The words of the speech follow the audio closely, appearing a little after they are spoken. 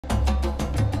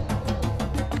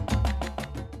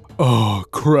Oh,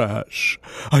 Crash,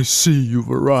 I see you've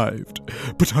arrived,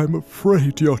 but I'm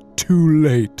afraid you're too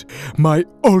late. My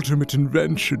ultimate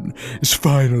invention is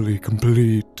finally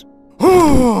complete.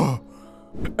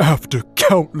 After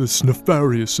countless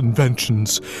nefarious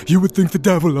inventions, you would think the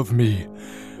devil of me,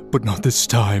 but not this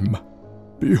time.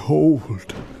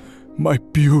 Behold, my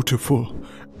beautiful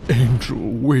angel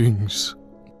wings.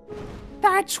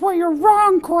 That's where you're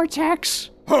wrong, Cortex.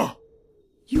 Huh!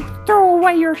 You threw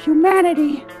away your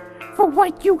humanity for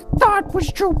what you thought was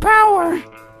true power.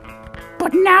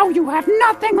 But now you have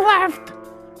nothing left.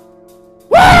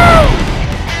 Woo!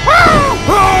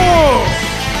 Oh!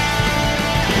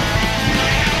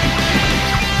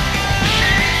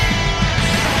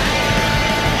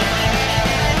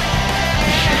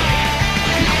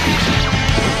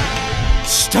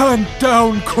 Stand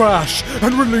down, Crash,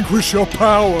 and relinquish your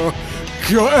power.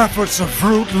 Your efforts are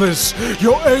fruitless.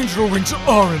 Your angel wings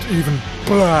aren't even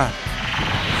black.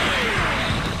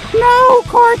 No,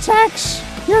 Cortex.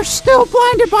 You're still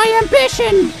blinded by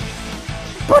ambition.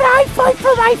 But I fight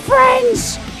for my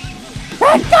friends.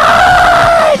 And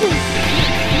God!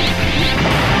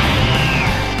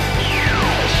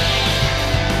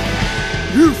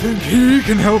 You think he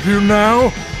can help you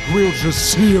now? We'll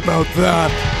just see about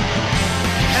that.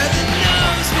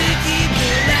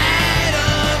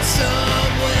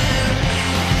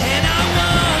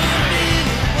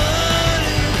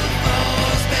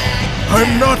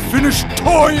 I'm not finished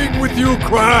toying with you,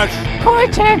 Crash!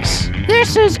 Cortex,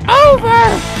 this is over!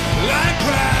 Like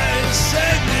Crash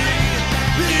said me,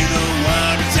 be the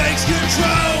one who takes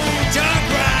control. Don't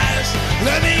crash,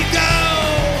 let me go!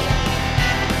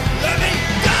 Let me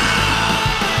go!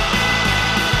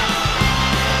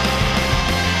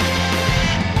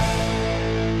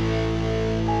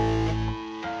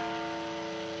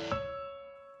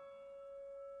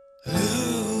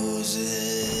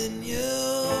 Losing you.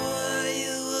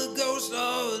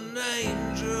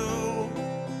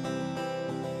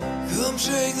 Come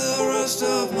shake the rust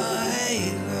off my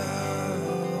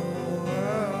halo.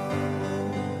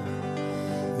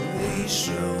 Please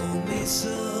show me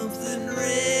some